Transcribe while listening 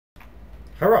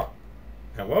Hello,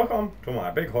 and welcome to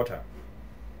my big hotel.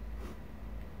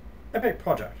 Epic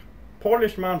project.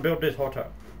 Polish man built this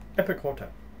hotel. Epic hotel.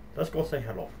 Let's go say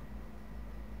hello.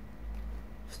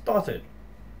 Started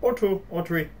 02,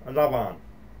 03, 11.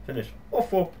 Finished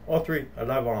 04, 03,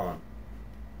 11.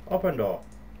 Open door.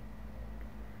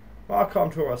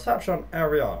 Welcome to reception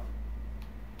area.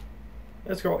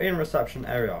 Let's go in reception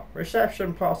area.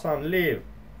 Reception person leave.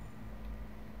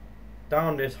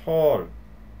 Down this hall.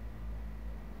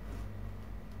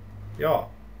 Yeah.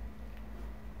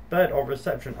 Bed of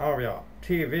reception area.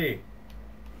 TV.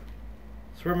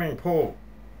 Swimming pool.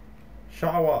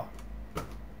 Shower.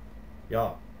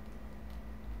 Yeah.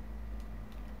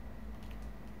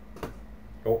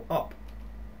 Go up.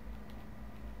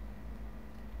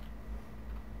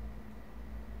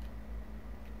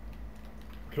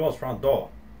 Close front door.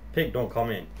 Pig don't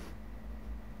come in.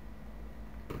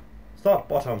 Start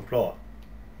bottom floor.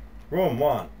 Room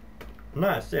 1.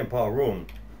 Nice simple room.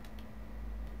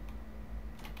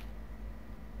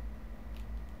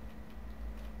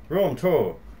 Room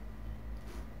 2.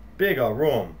 Bigger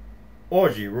room.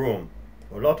 Orgy room.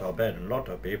 A lot of bed and a lot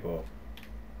of people.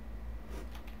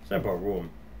 Simple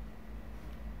room.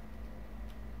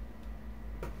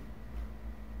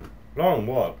 Long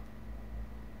wall.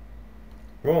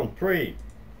 Room 3.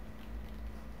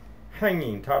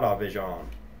 Hanging television.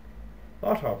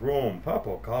 Lot of room.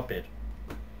 Purple carpet.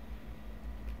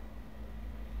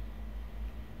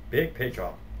 Big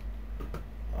picture.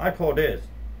 I call this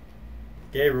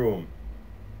gay room.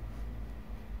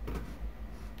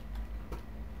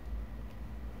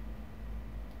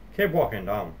 Keep walking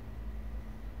down.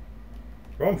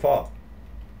 Room 4.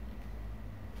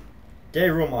 Gay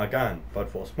room again, but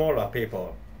for smaller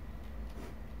people.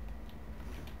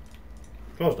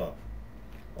 Close door.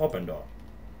 Open door.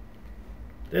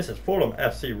 This is Fulham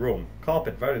FC room.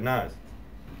 Carpet very nice.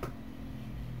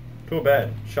 2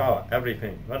 bed, shower,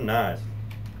 everything. Very nice.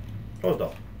 Close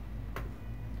door.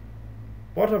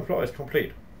 Bottom floor is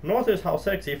complete. Notice how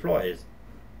sexy floor is.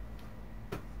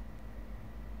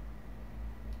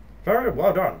 Very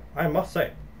well done, I must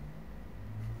say.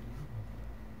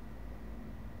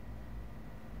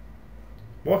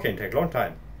 Walking take long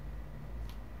time.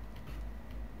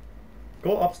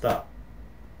 Go upstairs.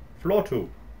 Floor 2.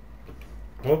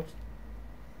 Oops.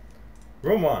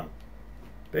 Room 1.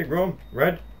 Big room,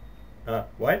 red,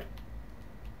 white.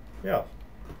 Yeah.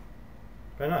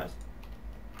 Very nice.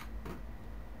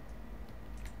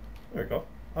 There we go.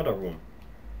 Other room.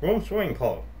 Room swimming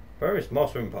pool. Very small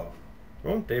swimming pool.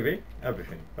 Room, TV,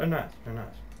 everything. Very nice, very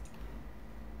nice.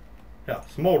 Yeah,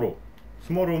 small room.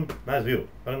 Small room, nice view.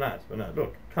 Very nice, very nice.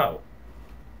 Look, cow.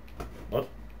 What?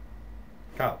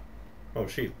 Cow. Oh,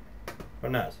 sheep.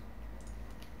 Very nice.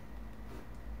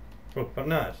 Look, very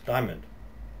nice. Diamond.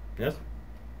 Yes?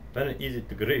 Very easy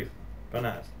to grieve. Very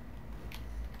nice.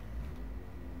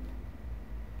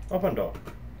 Open door.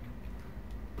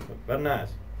 Look, very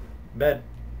nice. Bed.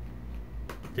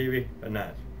 TV. Very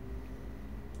nice.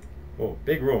 Oh,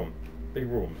 big room. Big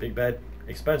room. Big bed.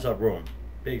 Expensive room.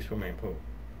 Big swimming pool.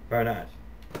 Very nice.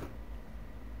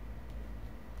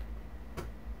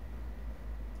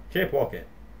 Keep walking.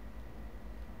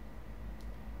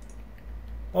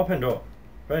 Open door.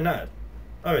 Very nice.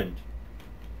 Orange.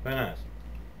 Very nice.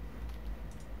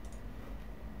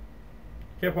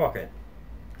 Keep walking.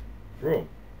 Room.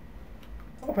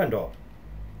 Open door.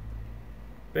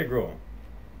 Big room.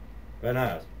 Very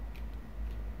nice.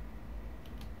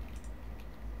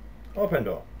 Open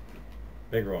door.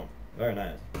 Big room. Very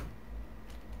nice.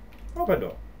 Open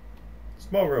door.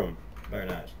 Small room. Very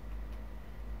nice.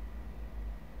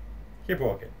 Keep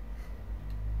walking.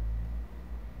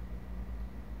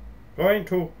 Going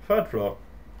to 3rd floor.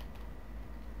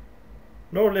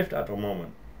 No lift at the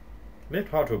moment.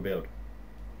 Lift how to build.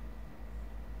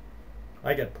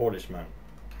 I get Polish man.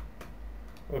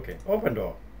 Okay, open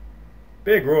door.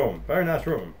 Big room. Very nice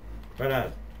room. Very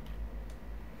nice.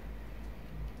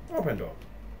 Open door.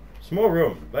 Small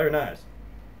room. Very nice.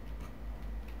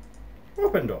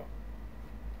 Open door.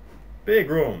 Big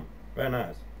room. Very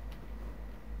nice.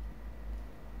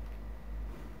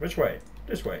 Which way?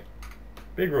 This way.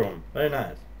 Big room. Very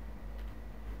nice.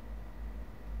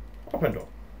 Open door.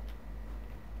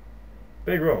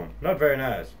 Big room. Not very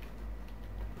nice.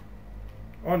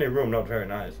 Only room not very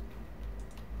nice.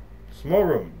 Small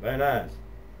room. Very nice.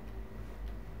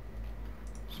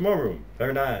 Small room.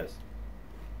 Very nice.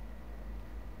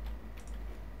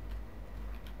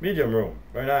 Medium room.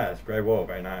 Very nice. Grey wall.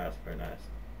 Very nice. Very nice.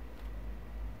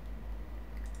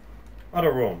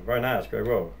 Other room. Very nice. Grey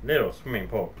wall. Little swimming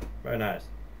pool. Very nice.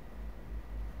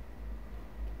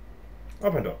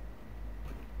 Open door.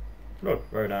 Look,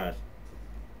 very nice.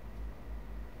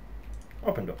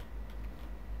 Open door.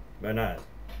 Very nice.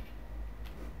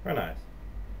 Very nice.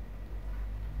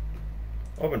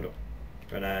 Open door.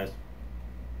 Very nice.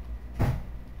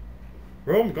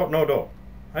 Room got no door.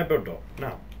 I built door.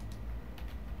 Now.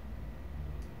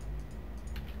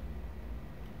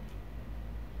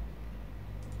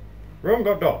 Room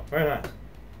got door. Very nice.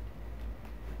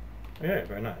 Okay,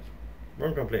 very nice.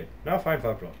 Room complete. Now find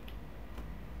 5 floor.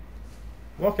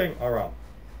 Walking around.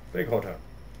 Big hotel.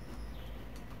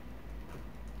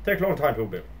 Take long time to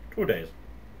build. 2 days.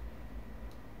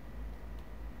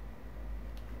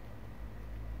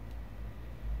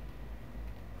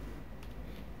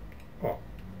 Oh.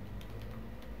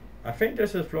 I think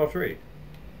this is floor 3.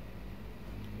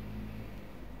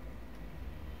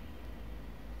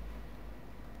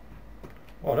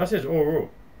 Oh, that's his old room.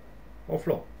 Old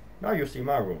floor. Now you see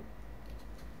my room.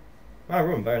 My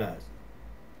room, very nice.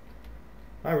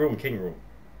 My room, king room.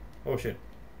 Oh shit.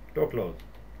 Door closed.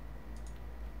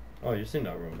 Oh, you seen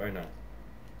that room, very nice.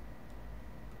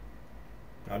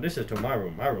 Now this is to my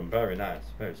room. My room, very nice,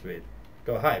 very sweet.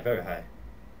 Go high, very high.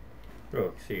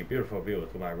 Look, see, beautiful view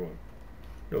to my room.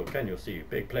 Look, can you see?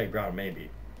 Big playground, maybe.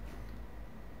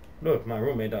 Look, my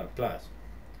room made out of glass.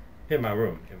 Here, my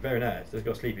room, very nice. Let's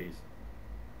go sleepies.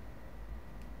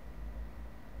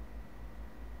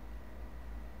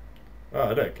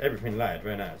 Oh, look, everything light,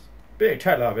 very nice. Big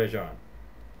television.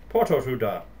 Portal to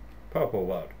the purple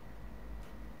world.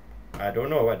 I don't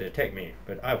know where they take me,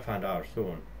 but I'll find out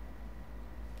soon.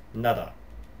 Nether.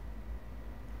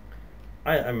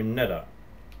 I am in Nether.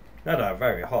 Nether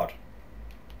very hot.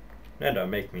 Nether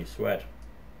make me sweat.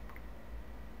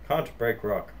 Can't break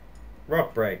rock.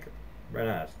 Rock break. Very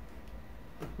nice.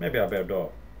 Maybe I'll build a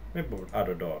door. Maybe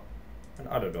other door.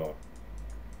 Another door.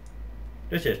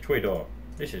 This is Tweedor.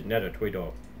 This is Nether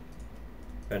Tweedor.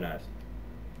 Very nice.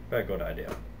 Very good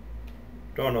idea.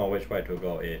 Don't know which way to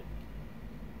go in.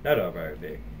 Nether very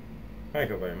big. Thank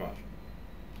you very much.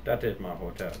 That is my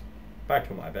hotel. Back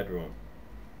to my bedroom.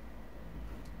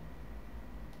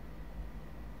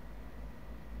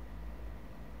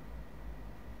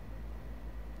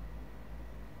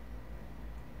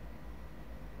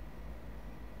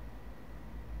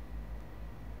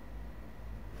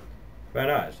 Very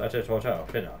nice. That is hotel.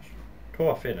 Finish.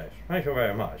 Tour finish. Thank you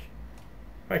very much.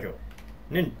 Thank you.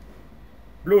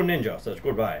 Blue Ninja says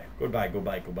goodbye. Goodbye,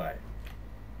 goodbye, goodbye.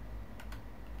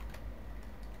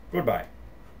 Goodbye.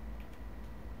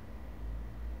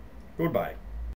 Goodbye.